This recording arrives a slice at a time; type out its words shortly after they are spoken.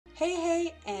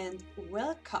Hey and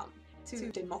welcome to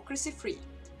Democracy Free.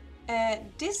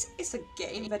 This is a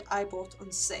game that I bought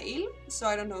on sale, so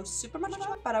I don't know super much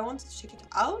about it, but I wanted to check it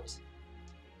out.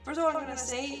 First of all, I'm gonna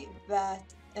say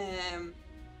that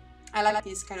I like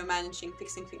this kind of managing,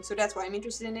 fixing things, so that's why I'm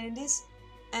interested in this.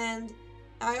 And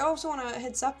I also want to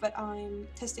heads up that I'm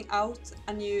testing out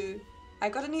I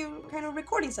got a new kind of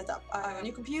recording setup. I have a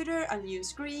new computer, a new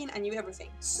screen, a new everything.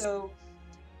 So,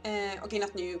 okay,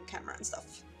 not new camera and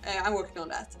stuff. I'm working on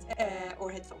that, or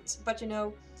headphones. But you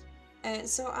know,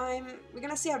 we're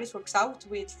gonna see how this works out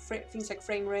with things like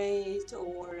frame rate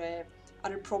or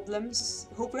other problems.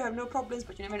 Hope we have no problems,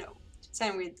 but you never know.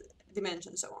 Same with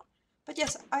dimension and so on. But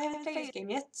yes, I haven't played this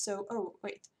game yet, so oh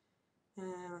wait.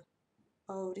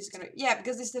 Oh, this is gonna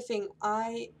because this is the thing.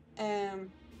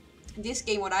 This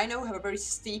game, what I know, have a very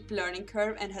steep learning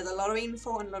curve and has a lot of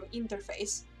info and a lot of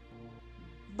interface.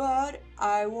 But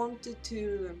I wanted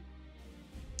to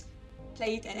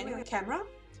play it anyway on camera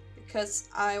because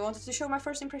I wanted to show my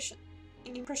first impression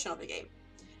of the game,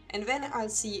 and then I'll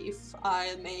see if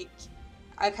I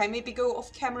can maybe go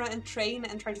off camera and train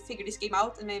and try to figure this game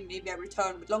out, and then maybe I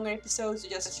return with longer episodes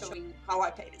just showing how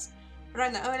I play this. But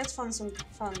right now, let's find some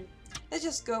fun. Let's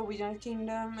just go with United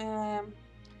Kingdom.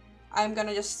 I'm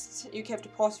gonna you have to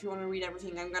pause if you want to read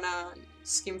everything. I'm gonna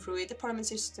skim through it. The parliament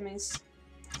system is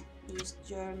use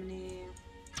Germany.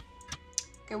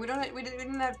 Okay, we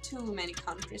didn't have too many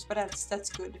countries, but that's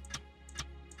good.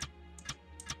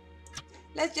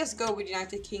 Let's just go with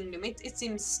United Kingdom. It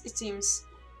seems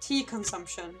tea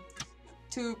consumption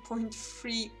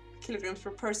 2.3 kilograms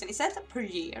per person. Is that per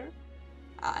year?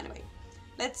 Anyway,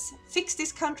 let's fix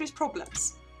this country's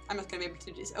problems. I'm not gonna be able to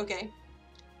do this. Okay.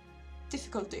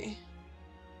 Difficulty.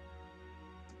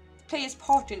 Player's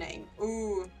party name.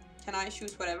 Ooh, can I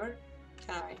choose whatever?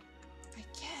 Can I? I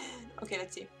can. Okay,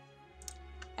 let's see.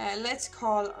 Let's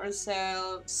call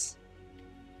ourselves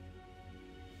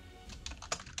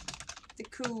the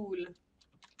cool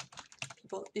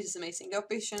people. This is amazing. The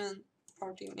opposition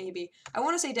party, maybe. I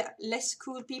want to say the less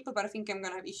cool people, but I think I'm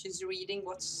gonna have issues reading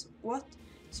what's what.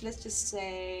 So let's just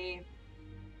say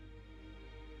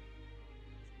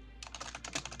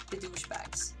the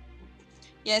douchebags.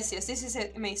 Yes, this is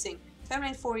amazing.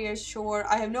 Terminate 4 years, sure.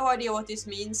 I have no idea what this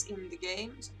means in the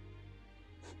games.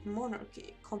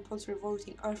 Monarchy, compulsory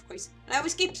voting, earthquakes. Now we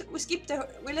skipped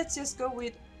let's just go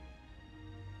with.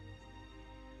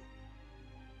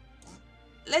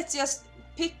 Let's just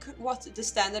pick what the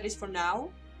standard is for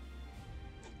now.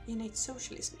 Innate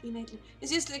socialism, innately.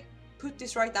 Let's just like put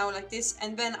this right now like this,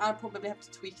 and then I'll probably have to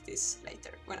tweak this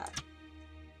later when I.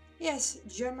 Yes,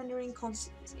 German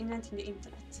concepts, inventing the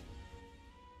internet.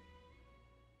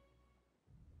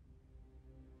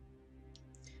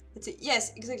 Let's see.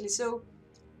 Yes, exactly. So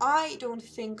I don't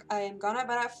think I am gonna,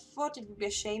 but I thought it would be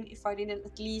a shame if I didn't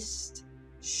at least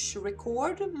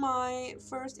record my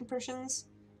first impressions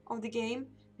of the game.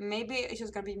 Maybe it's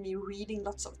just gonna be me reading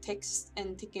lots of text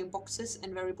and ticking boxes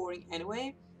and very boring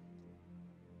anyway.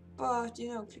 But you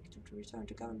know, click to return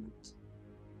to government.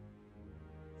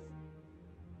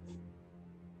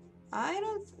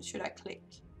 Should I click?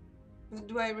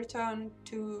 Do I return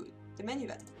to the menu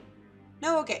then?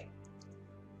 No, okay.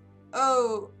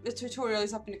 Oh, the tutorial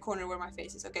is up in the corner where my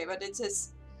face is. Okay, but it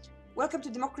says, welcome to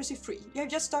Democracy Free. You have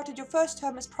just started your first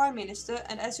term as Prime Minister,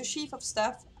 and as your Chief of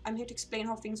Staff, I'm here to explain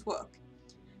how things work.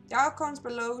 The icons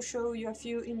below show you a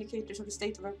few indicators of the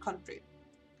state of our country.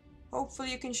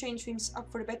 Hopefully you can change things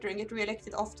up for the better and get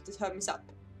re-elected after the term is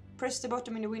up. Press the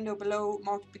button in the window below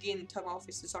marked begin term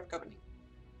office to start governing.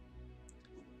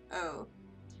 Oh.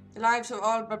 The lives of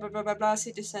all blah blah blah blah blah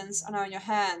citizens are now in your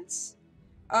hands.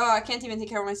 Oh, I can't even take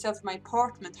care of myself in my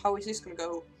apartment. How is this gonna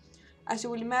go? As you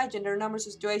will imagine, there are numbers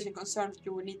of situations and concerns that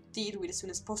you will need to deal with as soon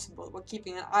as possible, while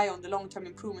keeping an eye on the long-term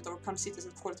improvement of our country's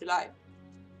citizens' quality of life.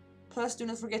 Plus, do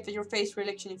not forget that you're faced for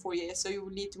election in 4 years, so you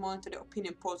will need to monitor the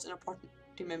opinion polls and our party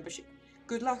membership.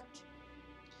 Good luck!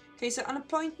 Okay, so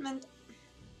unappointment.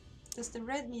 Does the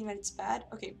red mean that it's bad?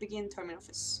 Okay, begin term in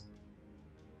office.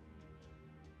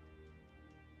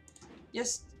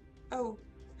 Just. Oh,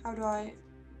 how do I.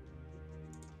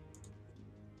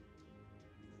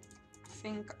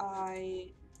 Think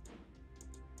did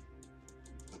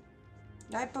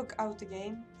I book out the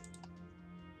game?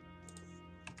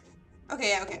 Okay,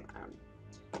 yeah, okay.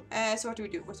 So what do we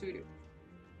do?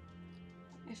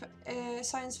 If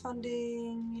science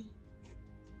funding.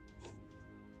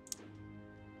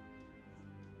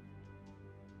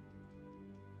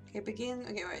 Okay, begin.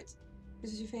 Okay, wait.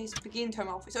 This is your face. Begin term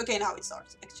office. Okay, now it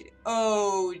starts actually.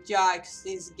 Oh, yikes!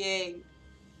 This game.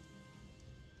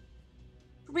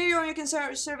 Here you can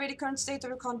survey the current state of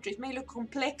your country. It may look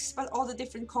complex, but all the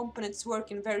different components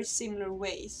work in very similar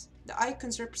ways. The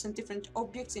icons represent different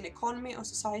objects in economy or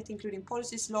society, including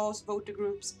policies, laws, voter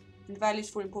groups, and values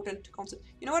for important concepts.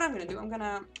 You know what I'm gonna do? I'm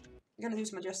gonna do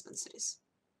some adjustments to this.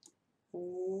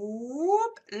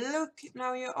 Whoop! Look,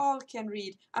 now you all can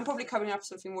read. I'm probably covering up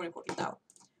something more important now,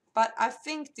 but I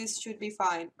think this should be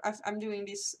fine. I'm doing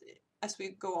this as we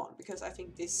go on because I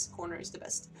think this corner is the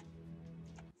best.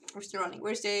 We're still running.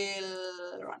 We're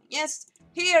still running. Yes,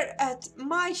 here at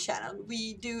my channel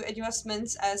we do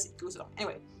adjustments as it goes along.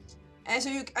 Anyway,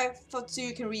 and I thought so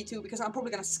you can read too because I'm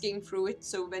probably gonna skim through it,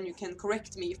 so then you can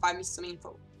correct me if I miss some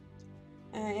info.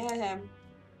 Yeah.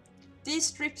 These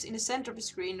strips in the center of the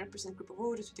screen represent a group of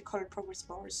voters with the colored progress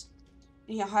bars.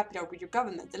 And you are happy now with your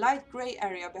government. The light grey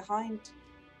area behind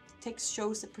the text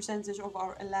shows the percentage of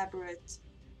our elaborate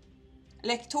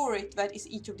electorate that is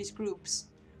each of these groups.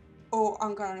 Oh,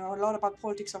 I'm gonna know a lot about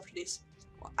politics after this.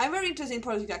 I'm very interested in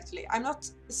politics actually. I'm not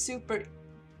super...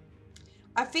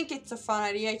 I think it's a fun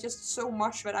idea, just so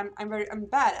much that I'm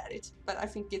bad at it. But I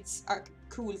think it's a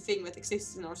cool thing that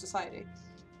exists in our society.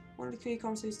 One of the key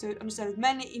concepts is to understand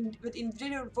that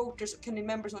individual voters can be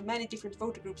members of many different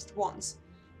voter groups at once.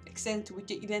 The extent to which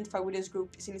they identify with this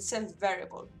group is in itself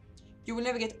variable. You will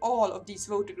never get all of these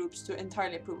voter groups to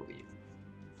entirely approve of you.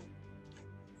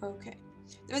 Okay.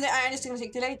 I understand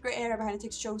the light grey area behind the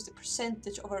text shows the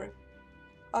percentage of our...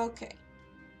 Okay.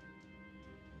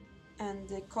 And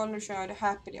the colors show how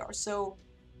happy they are. So,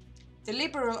 the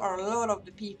liberal are a lot of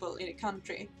the people in the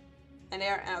country. And they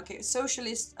are, okay,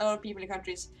 socialists, a lot of people in the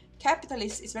countries.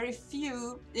 Capitalists is very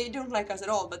few, they don't like us at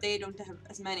all, but they don't have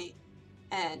as many.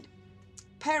 And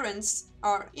parents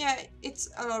are, yeah, it's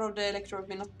a lot of the electorate,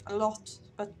 not a lot,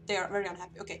 but they are very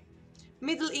unhappy. Okay.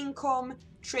 Middle income,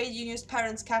 trade unions,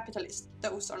 parents, capitalists,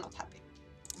 those are not happy.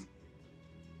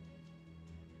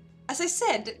 As I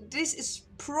said, this is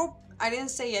I didn't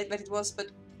say it, but it was, but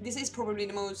this is probably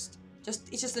the most,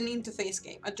 it's just an interface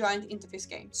game, a giant interface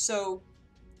game. So,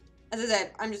 as I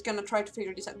said, I'm just gonna try to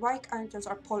figure this out. Right items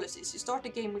are policies. You start the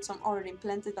game with some already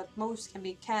implemented, but most can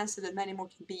be cancelled and many more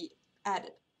can be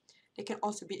added. They can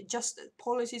also be adjusted.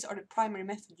 Policies are the primary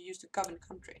method you use to govern the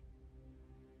country.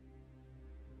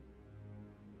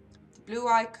 The blue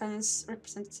icons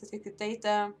represent statistical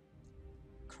data.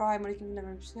 Crime rating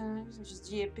 11%, such as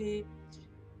GDP,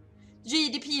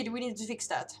 we need to fix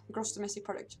that. Gross domestic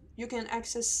product. You can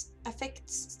access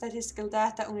statistical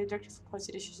data only directly for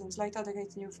policy decisions. Like other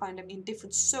guides, you find them in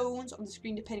different zones on the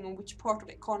screen depending on which part of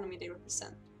the economy they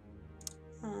represent.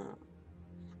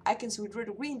 Icons with red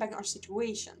or green background are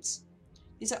situations.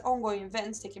 These are ongoing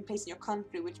events taking place in your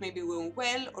country which may be going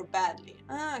well or badly.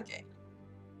 Okay.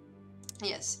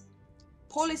 Yes.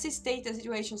 Policies, data, and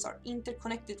situations are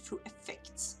interconnected through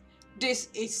effects. This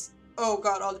is... Oh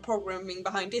god, all the programming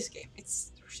behind this game.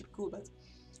 It's really cool, but...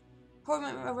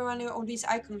 However, one of these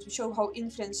icons will show how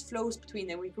influence flows between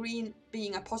them, with green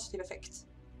being a positive effect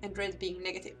and red being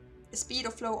negative. The speed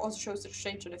of flow also shows the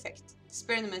change of effect.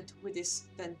 Experiment with this,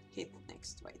 then hit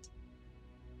next. Wait.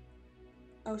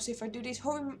 Oh, so if I do this,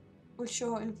 how will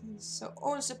show influence? So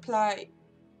all supply...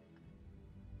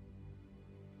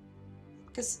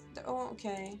 Because... Oh,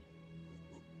 okay.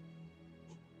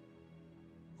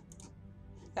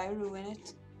 Did I ruin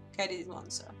it? Okay, I did it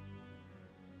once, so...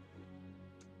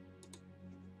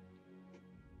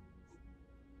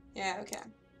 Yeah, okay.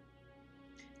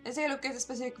 Let's take a look at a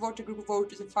specific voter group of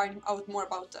voters and find out more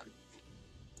about them.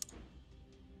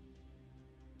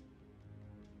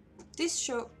 This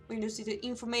show will see the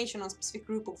information on a specific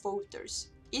group of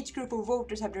voters. Each group of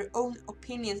voters have their own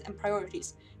opinions and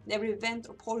priorities, and every event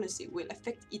or policy will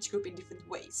affect each group in different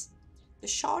ways. The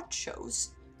chart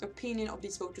shows the opinion of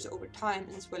these voters over time,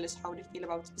 as well as how they feel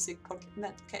about a specific political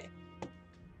event. Okay.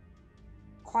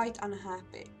 Quite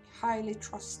unhappy. Highly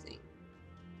trusting.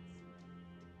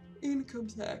 Income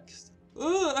tax.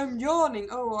 Oh, I'm yawning.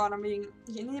 Oh, what I'm being...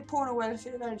 You need porn och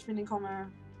welfare management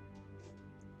kommer...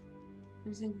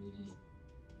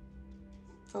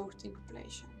 Voting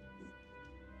population.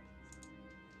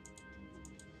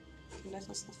 Okay, that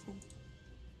was nothing.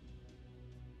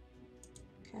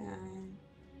 Okay.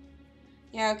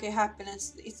 Yeah, okay,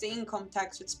 happiness. It's the income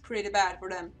tax, so it's pretty bad for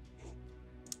them.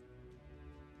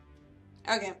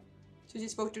 Okay. So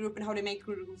this voter group and how they make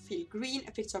group feel. Green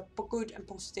effects are good and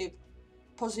positive.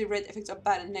 Positive red effects are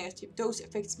bad and negative. Those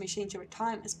effects may change over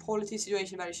time as policy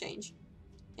situation vary change.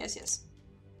 Yes, yes.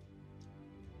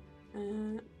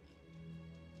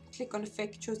 Click on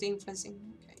effect, shows the influencing.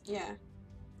 Okay, yeah.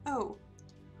 Oh.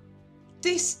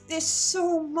 This is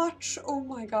so much. Oh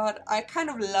my god. I kind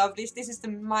of love this. This is the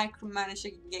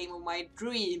micromanaging game of my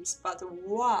dreams, but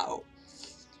wow.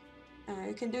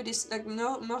 You can do this, like,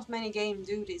 not many games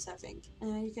do this, I think.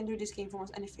 You can do this game for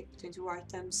almost any effect between two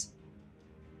items.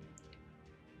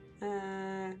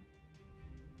 I'm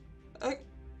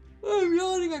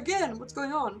yawning again, what's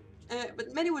going on?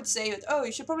 But many would say that, oh,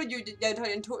 you should probably do the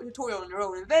entire tutorial on your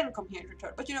own and then come here and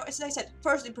return. But you know, as I said,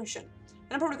 first impression.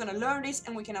 And I'm probably gonna learn this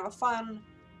and we can have a fun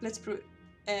let's play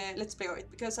of it,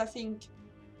 because I think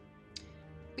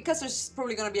there's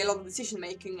probably gonna be a lot of decision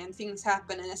making and things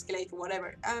happen and escalate or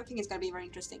whatever. I think it's gonna be very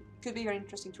interesting. Could be very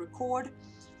interesting to record.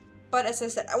 But as I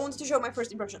said, I wanted to show my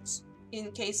first impressions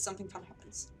in case something fun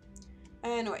happens.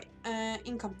 Anyway,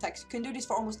 income tax. You can do this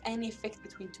for almost any effect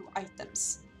between two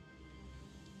items.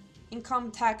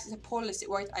 Income tax is a policy,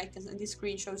 white icons, and this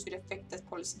screen shows you the effect that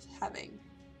policy is having.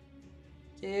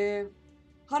 Yeah,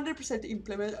 100%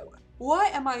 implement. Why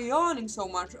am I yawning so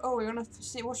much? Oh, you're gonna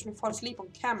watch me fall asleep on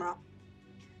camera.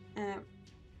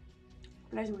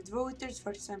 Related with voters,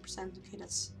 47%. Okay,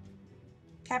 that's...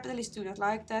 Capitalists do not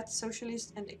like that.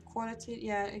 Socialist and equality,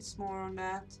 yeah, it's more on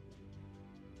that.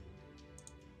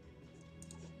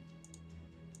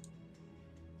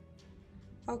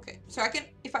 Okay, so I can,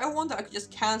 if I want, I could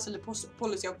just cancel the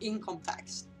policy of income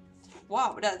tax.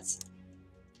 Wow, that's...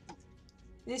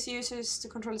 This uses to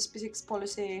control the specific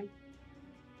policy.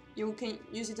 You can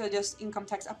use it to adjust income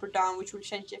tax up or down, which will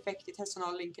change the effect it has on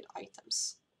all linked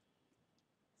items.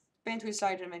 Paint with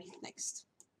slider and then hit next.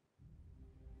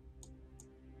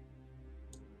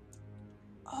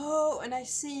 Oh, and I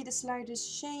see the sliders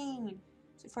change.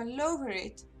 So if I lower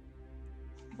it,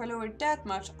 that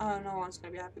much, no one's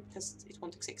gonna be happy because it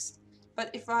won't exist. But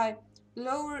if I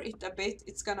lower it a bit,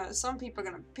 it's gonna, some people are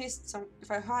gonna be pissed. If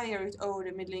I higher it, oh,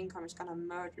 the middle income is gonna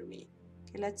murder me.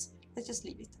 Okay, let's just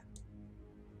leave it there.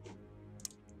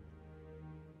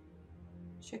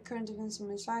 Check current events in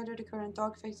the slider, the current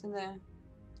dark effects and the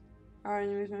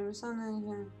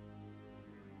sun.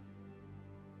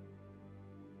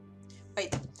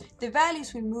 Wait, the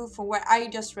values will move from where I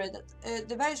just read that.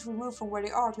 The values will move from where they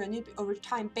are to a new over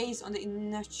time based on the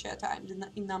inertia time,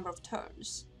 in number of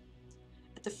turns.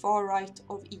 At the far right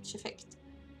of each effect.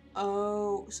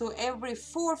 Oh, so every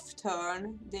fourth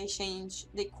turn they change,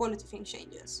 the equality thing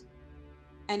changes.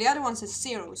 And the other one says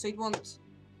 0, so it won't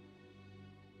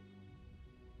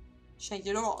change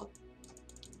at all.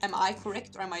 Am I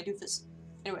correct or am I doofus?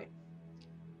 Anyway.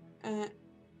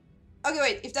 Okay,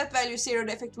 wait, if that value is 0,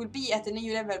 the effect will be at a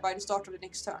new level by the start of the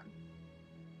next turn.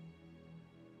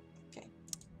 Okay.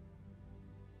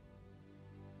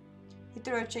 Hit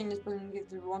the right changes button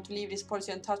if you want to leave this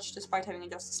policy untouched despite having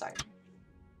adjusted slider.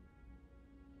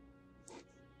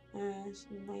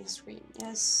 Main screen.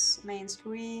 Yes, main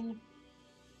screen.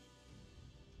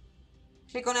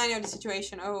 Click on any of the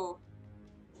situation. Oh.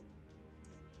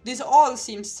 This all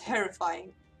seems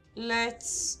terrifying.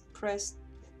 Let's press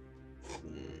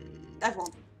that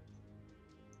one.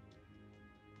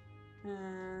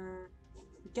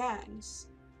 Gangs.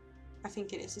 I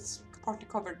think it is. It's partly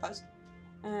covered, but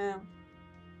on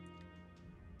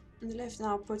the left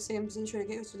now puts the position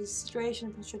to the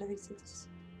situation and should have existed.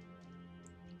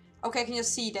 Okay, I can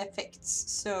just see the effects.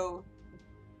 So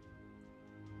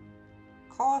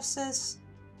causes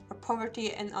are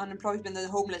poverty and unemployment and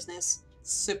homelessness.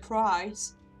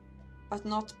 Surprise, but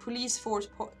not police force,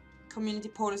 community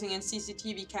policing and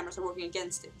CCTV cameras are working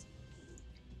against it.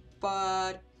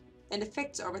 But and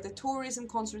effects are that the tourism,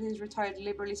 conservatism, retired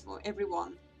liberalism, or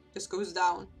everyone just goes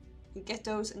down. And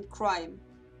ghettos and crime.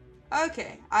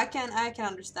 Okay, I can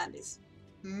understand this.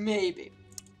 Maybe.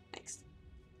 Next.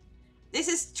 This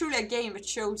is truly a game that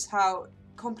shows how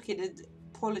complicated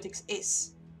politics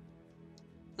is.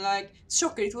 Like,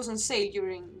 shocker, it was on sale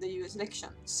during the US election,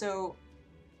 so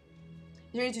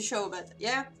you need to show that,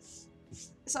 yeah,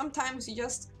 sometimes you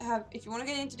just have, if you want to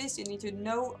get into this, you need to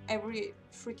know every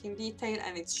freaking detail,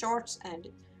 and it's shorts, and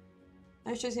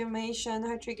there's just information,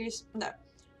 high triggers, no.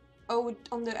 Oh,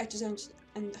 on the actions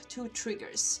and 2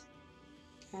 triggers,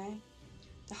 okay?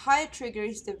 The higher trigger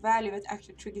is the value that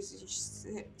actually triggers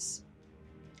it.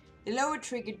 The lower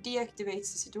trigger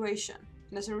deactivates the situation,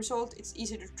 and as a result, it's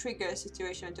easier to trigger a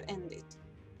situation and to end it.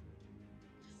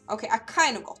 Okay, I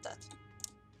kind of got that.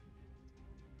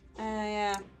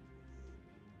 Yeah.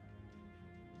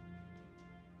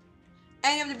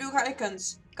 Any of the blue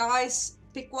icons. Guys,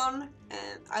 pick one,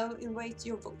 and I'll invite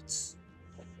your votes.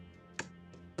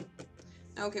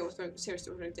 Okay, what's very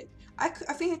seriously what I think. I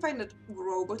think I find that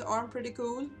robot arm pretty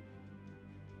cool.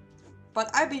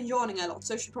 But I've been yawning a lot,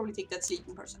 so I should probably take that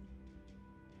sleeping person.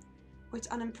 With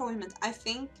unemployment, I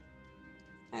think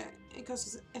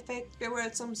because it's effect, be aware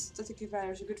that some statistical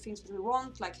values are good things that we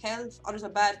want, like health, others are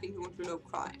bad things we want to low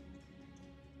crime.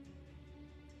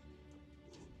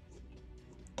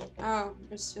 Oh,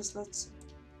 there's just lots.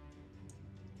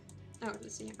 Oh,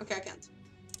 let's see. Okay, I can't.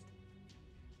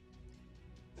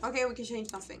 Okay, we can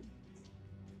change nothing.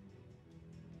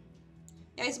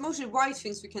 Yeah, it's mostly white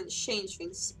things we can change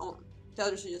things on. The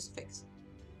others are just fixed.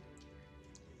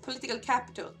 Political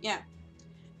capital, yeah.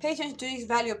 Pay attention to this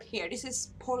value up here. This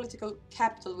is political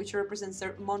capital, which represents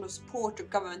the amount of support your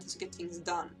government has to get things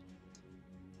done.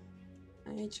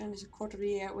 Each turn is a quarter of a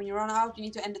year. When you run out, you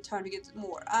need to end the turn to get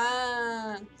more.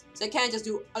 So I can't just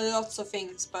do lots of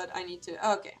things, but I need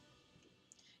to. Okay.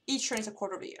 Each turn is a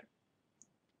quarter of a year.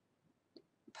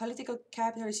 Political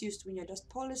capital is used when you adjust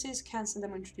policies, cancel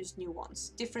them, or introduce new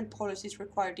ones. Different policies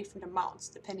require different amounts,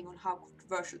 depending on how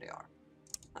controversial they are.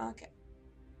 Okay.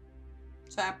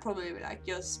 So I'm probably like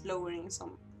just lowering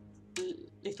some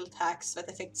little tax that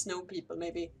affects no people,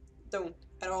 maybe don't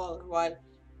at all, while,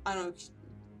 I don't know,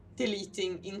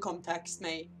 deleting income tax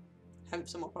may have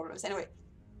some more problems. Anyway,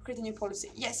 create a new policy.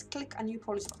 Yes, click a new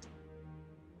policy button.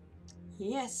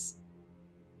 Yes.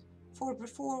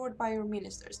 Forward by your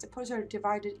ministers. The policies are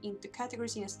divided into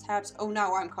categories in as tabs. Oh,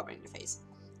 now I'm covering the face.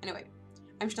 Anyway,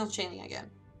 I'm just not changing again.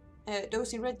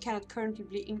 Those in red cannot currently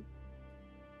be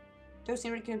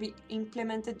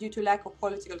implemented due to lack of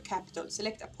political capital.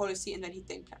 Select a policy and then hit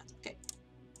the implement. Okay.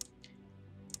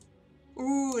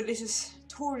 Ooh, this is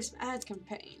tourism ad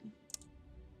campaign.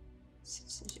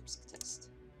 Citizenship test.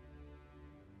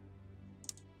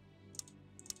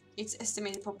 It's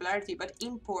estimated popularity, but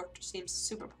import seems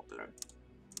super popular.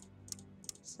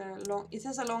 So it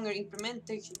has a longer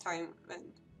implementation time than.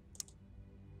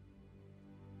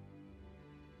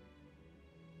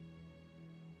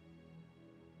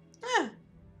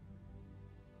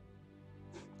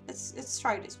 Let's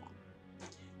try this one.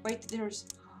 Wait,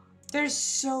 there's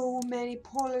so many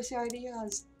policy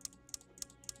ideas.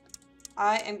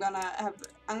 I'm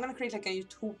gonna create like a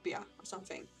utopia or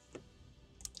something.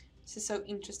 This is so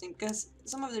interesting because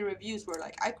some of the reviews were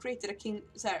like, I created a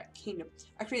kingdom.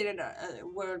 I created a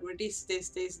world where this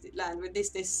land where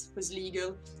this was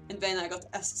legal, and then I got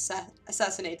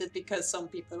assassinated because some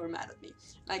people were mad at me.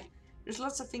 Like, there's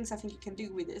lots of things I think you can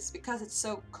do with this because it's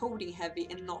so coding heavy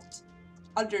and not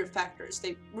other factors.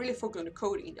 They really focus on the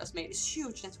coding and just made this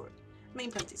huge network.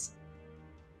 Main practice.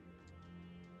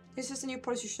 This is a new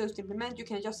policy you chose to implement. You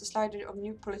can adjust the slider of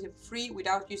new policy for free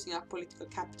without using up political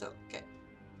capital. Okay.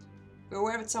 We're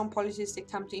aware that some policies take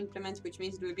time to implement, which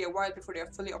means it will be a while before they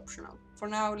are fully optional. For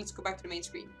now, let's go back to the main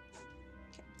screen.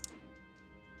 Okay.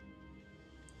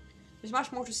 There's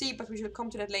much more to see, but we shall come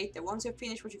to that later. Once you've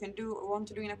finished what you can do or want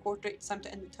to do in a quarter, it's time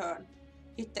to end the turn.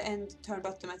 Hit the end turn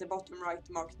button at the bottom right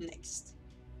marked next.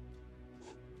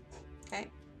 Okay.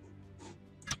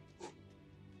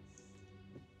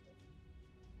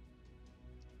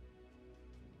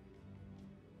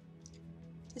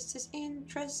 This is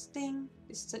interesting.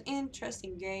 This is an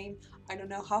interesting game. I don't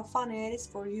know how fun it is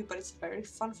for you, but it's very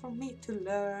fun for me to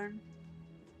learn.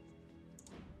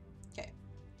 Okay.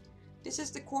 This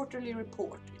is the quarterly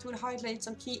report. It will highlight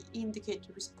some key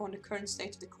indicators upon the current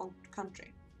state of the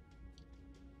country.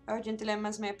 Urgent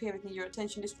dilemmas may appear that need your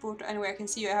attention this quarter. Anyway, I can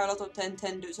see you have a lot of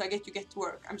 10-10 do, so I get you get to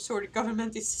work. I'm sure the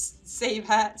government is safe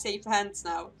hands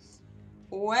now.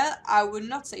 Well, I would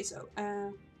not say so.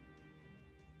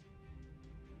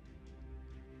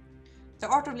 The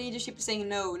art of leadership is saying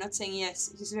no, not saying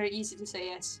yes. It is very easy to say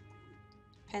yes.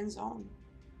 Depends on.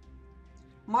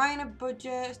 Minor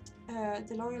budget.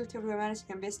 The loyalty of the humanity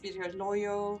can best be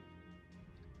loyal.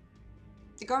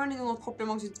 The government is not popular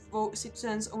amongst its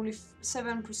citizens. Only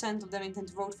 7% of them intend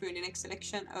to vote for you in the next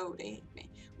election. Oh, they hate me.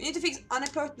 We need to fix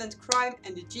unemployment, crime,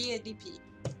 and the GDP.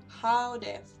 How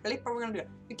the flip are we gonna do it?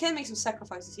 We can make some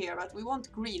sacrifices here, but we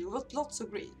want green. We want lots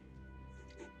of green.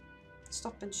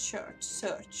 Stop and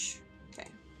search. Okay.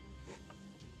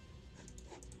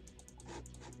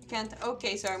 I can't.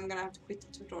 Okay, so I'm gonna have to quit the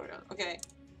tutorial. Okay.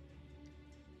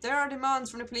 There are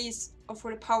demands from the police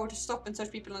for the power to stop and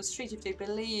search people on the street if they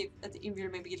believe that the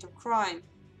individual may be guilty of crime.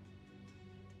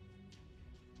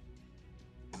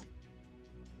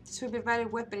 This will be a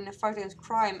valid weapon in a fight against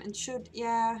crime and should,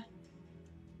 yeah.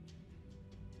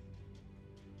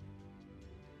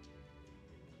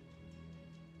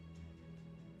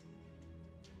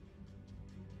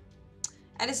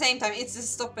 At the same time, it's a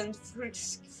stop and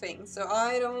frisk thing, so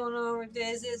I don't know if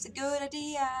this is a good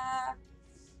idea.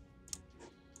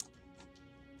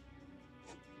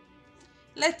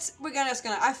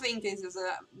 I think this is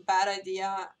a bad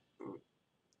idea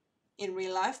in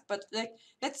real life, but like,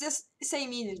 let's just say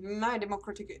immediately, my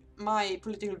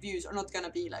political views are not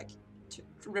gonna be like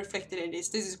reflected in this.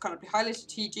 This is gonna be highly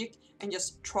strategic and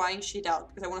just trying shit out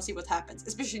because I want to see what happens,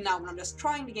 especially now when I'm just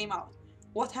trying the game out.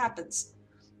 What happens?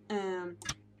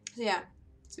 So yeah,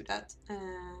 let's do that.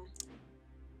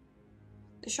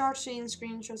 The chart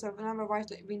screenshots of a number of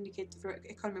vital indicators for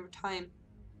economy over time.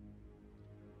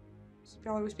 So we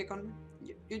always speak on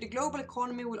the global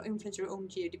economy will influence your own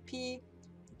GDP.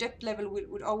 Debt level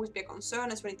would always be a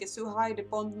concern, as when it gets too high, the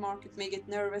bond market may get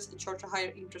nervous and charge a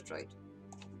higher interest rate.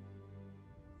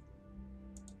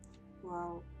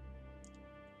 Wow.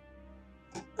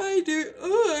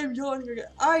 I'm yawning again.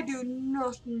 I do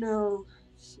not know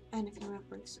anything about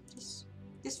bricks.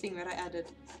 This thing that I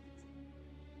added.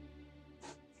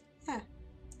 Yeah.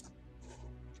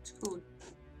 It's cool.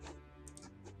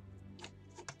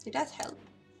 Did that help?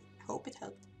 I hope it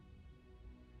helped.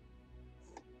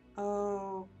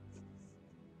 Oh.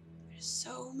 There's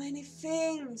so many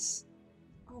things.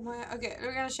 Oh my, okay,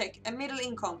 we're gonna check. A middle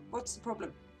income, what's the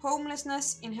problem?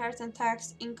 Homelessness, inheritance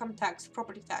tax, income tax,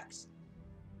 property tax.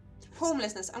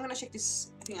 Homelessness, I'm gonna check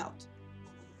this thing out.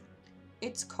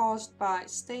 It's caused by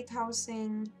state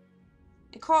housing.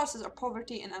 The causes are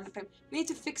poverty and unemployment. We need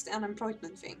to fix the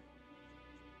unemployment thing.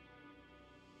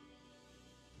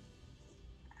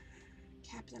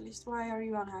 Capitalist, why are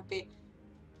you unhappy?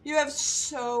 You have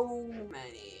so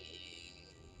many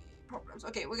problems.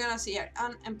 Okay, we're gonna see here.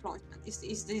 Unemployment.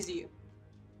 Is this you?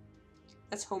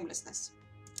 That's homelessness.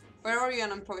 Where are you,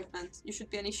 unemployment? You should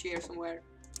be an issue here somewhere.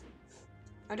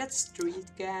 Oh, that's street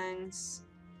gangs.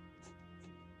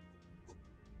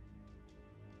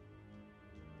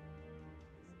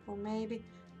 Or maybe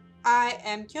I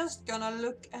am just gonna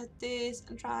look at this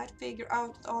and try to figure out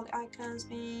what all the icons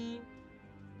mean.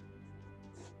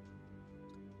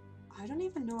 I don't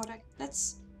even know what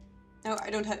let's... No, I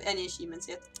don't have any achievements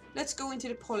yet. Let's go into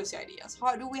the policy ideas.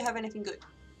 How do we have anything good?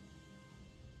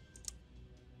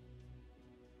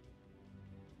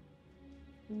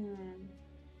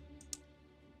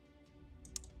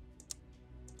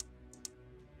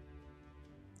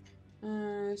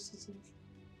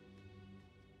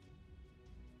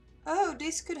 Oh,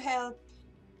 this could help.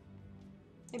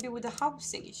 Maybe with the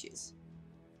housing issues.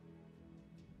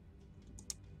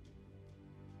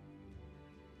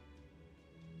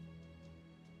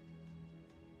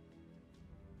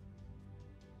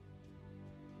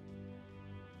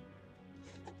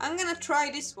 I'm gonna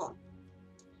try this one.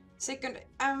 Second,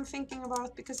 I'm thinking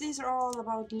about, because these are all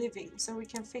about living, so we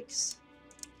can fix.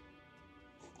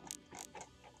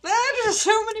 There's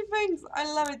so many things!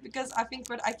 I love it because I think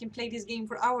that I can play this game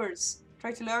for hours.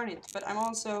 Try to learn it, but I'm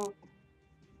also...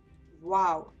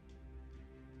 Wow.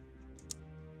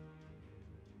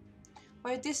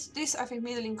 But this I think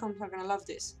middle incomes are gonna love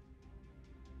this.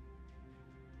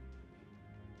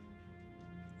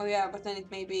 Oh yeah, but then it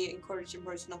may be encouraging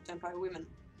birds not to employ women.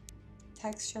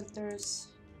 Tax shelters.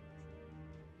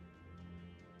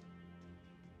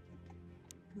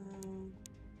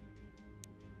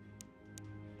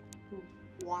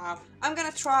 Wow. I'm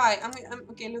gonna try.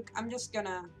 Okay, look, I'm just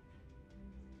gonna...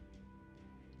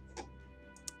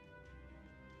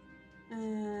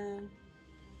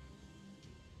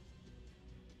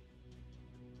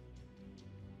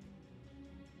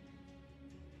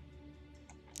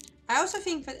 I also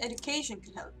think that education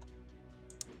could help.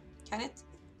 Can it?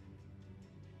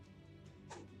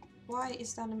 Why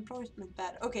is the unemployment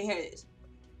bad? Okay, here it is.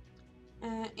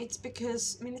 It's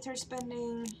because military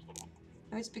spending...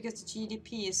 No, it's because the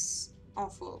GDP is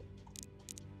awful.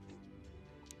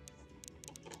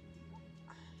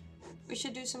 We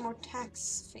should do some more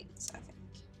tax things, I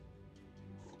think.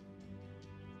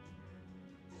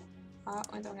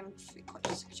 Wait, I'm gonna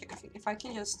check a thing. If I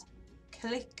can just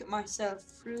click myself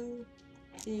through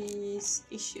these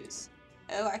issues.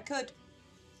 Oh, I could.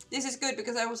 This is good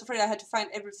because I was afraid I had to find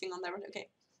everything on there. Okay.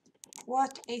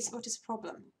 What is the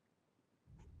problem?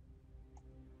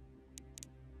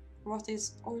 What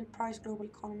is oil price, global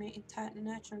economy,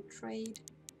 international trade?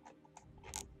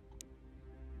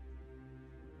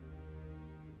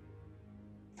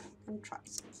 And try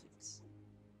some things.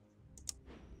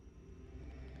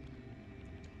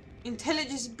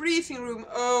 Intelligence briefing room.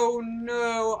 Oh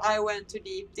no, I went too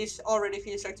deep. This already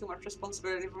feels like too much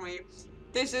responsibility for me.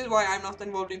 This is why I'm not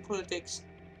involved in politics.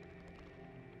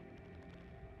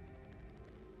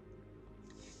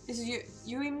 This is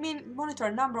you monitor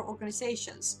a number of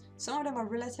organizations. Some of them are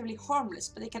relatively harmless,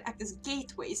 but they can act as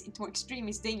gateways into more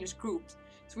extremist dangerous groups.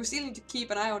 So we still need to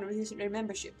keep an eye on their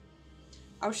membership.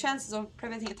 Our chances of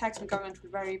preventing attacks from government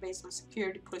will vary based on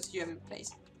security policies you have in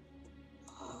place.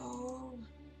 Oh.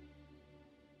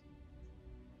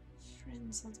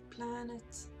 Friends of the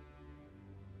planet.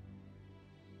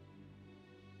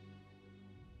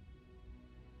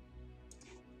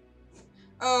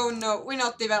 Oh no, we're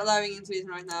not diving into this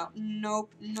right now.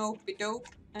 Nope, nope, dope.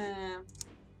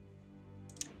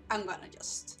 I'm gonna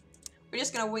just We're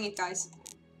just gonna wing it, guys.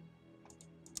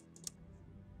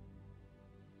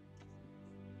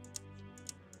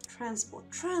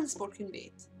 Transport can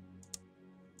be it.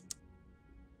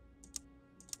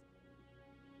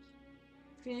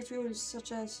 Clean fuels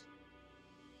such as...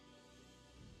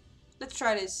 Let's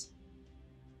try this.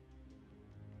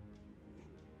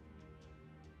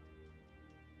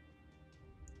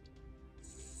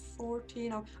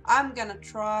 14. Oh, I'm gonna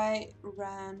try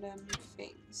random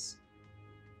things.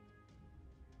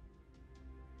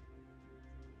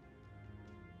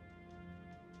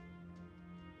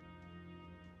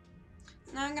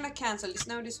 No, I'm gonna cancel this.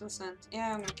 No, this wasn't.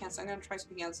 Yeah, I'm gonna cancel. I'm gonna try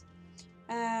something else.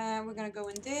 We're gonna go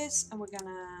in this, and we're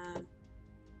gonna...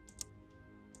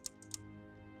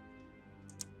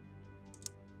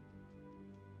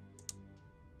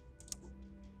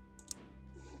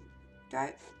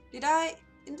 Did I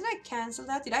cancel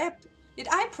that? Did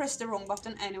I press the wrong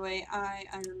button? Anyway, I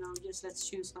don't know. Just let's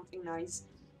choose something nice.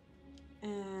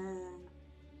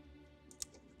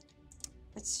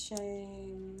 Let's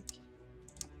shake.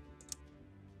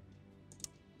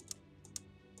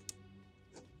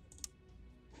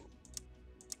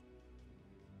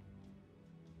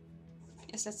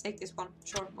 Yes, let's take this one.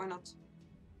 Sure, why not?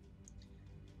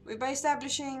 By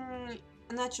establishing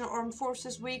a national armed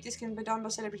forces week, this can be done by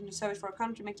celebrating the service for our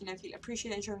country, making them feel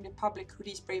appreciated and showing the public who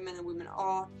these brave men and women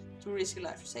are to risk your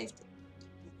life for safety.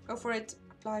 Go for it.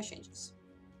 Apply changes.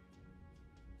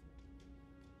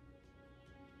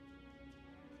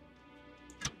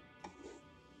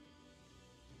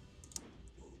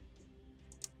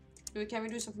 Can we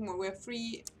do something more? We have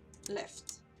 3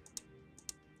 left.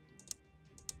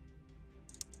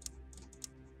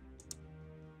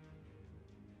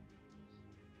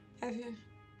 Have you?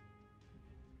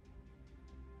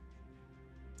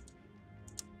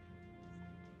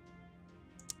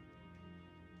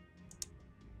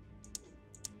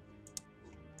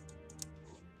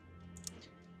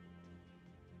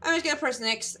 I'm just gonna press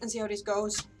next and see how this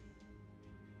goes.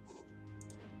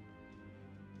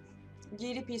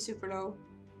 GDP super low.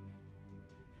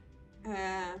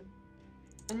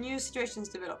 A new situation is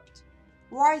developed.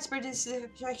 Widespread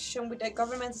dissatisfaction with the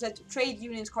government has led to trade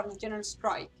unions calling a general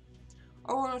strike.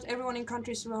 Almost everyone in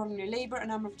countries surrounding labor, a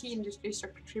number of key industries are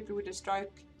contributing with the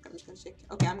strike. I'm just gonna check.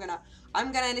 Okay, I'm gonna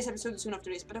end this episode soon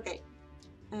after this, but okay.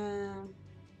 Oh,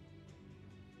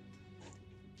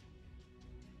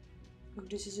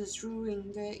 this is just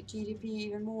ruining the GDP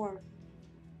even more.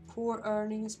 Poor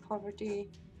earnings, poverty.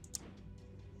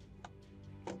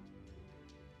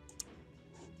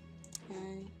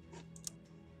 Okay.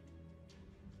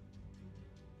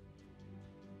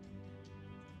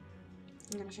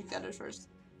 I'm gonna check the others first.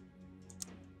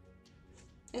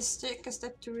 Let's take a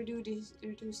step to reduce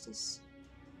this.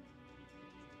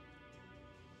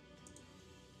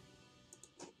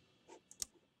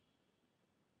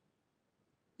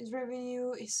 This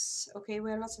revenue is okay.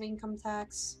 We have lots of income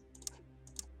tax.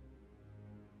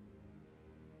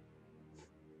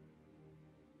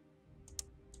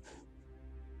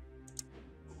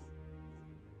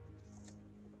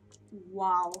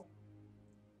 Wow.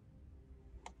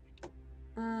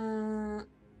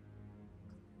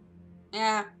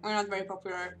 Yeah, we're not very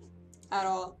popular at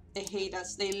all. They hate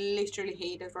us. They literally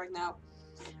hate us right now.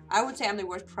 I would say I'm the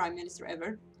worst prime minister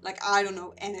ever. Like, I don't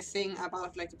know anything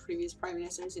about like the previous prime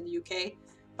ministers in the UK,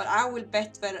 but I will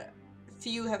bet that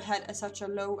few have had such a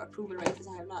low approval rate as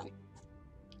I have now.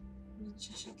 Let me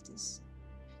just check this.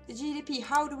 The GDP,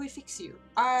 how do we fix you?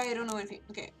 I don't know anything.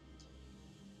 Okay.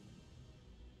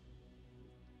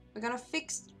 We're gonna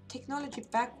fix technology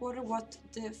backwater, what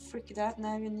the frick that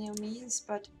now means,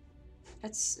 but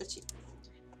let's see.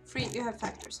 3, you have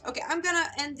factors. Okay, I'm gonna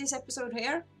end this episode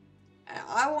here.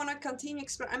 I wanna continue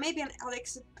exploring, maybe an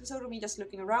Alex episode of me just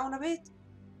looking around a bit.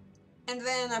 And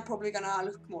then I'm probably gonna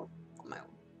look more on my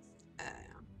own.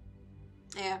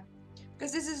 Yeah.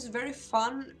 Because this is very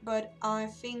fun, but I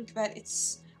think that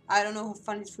it's, I don't know how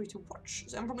fun it's for you to watch.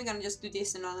 So I'm probably gonna just do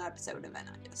this in another episode and then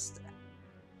I just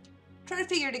try to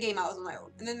figure the game out on my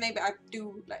own. And then maybe I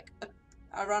do like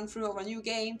a run through of a new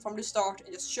game from the start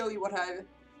and just show you what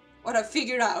I've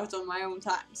figured out on my own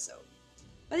time. So,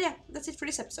 but yeah, that's it for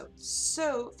this episode.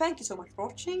 So thank you so much for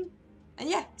watching, and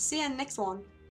yeah, see you in the next one.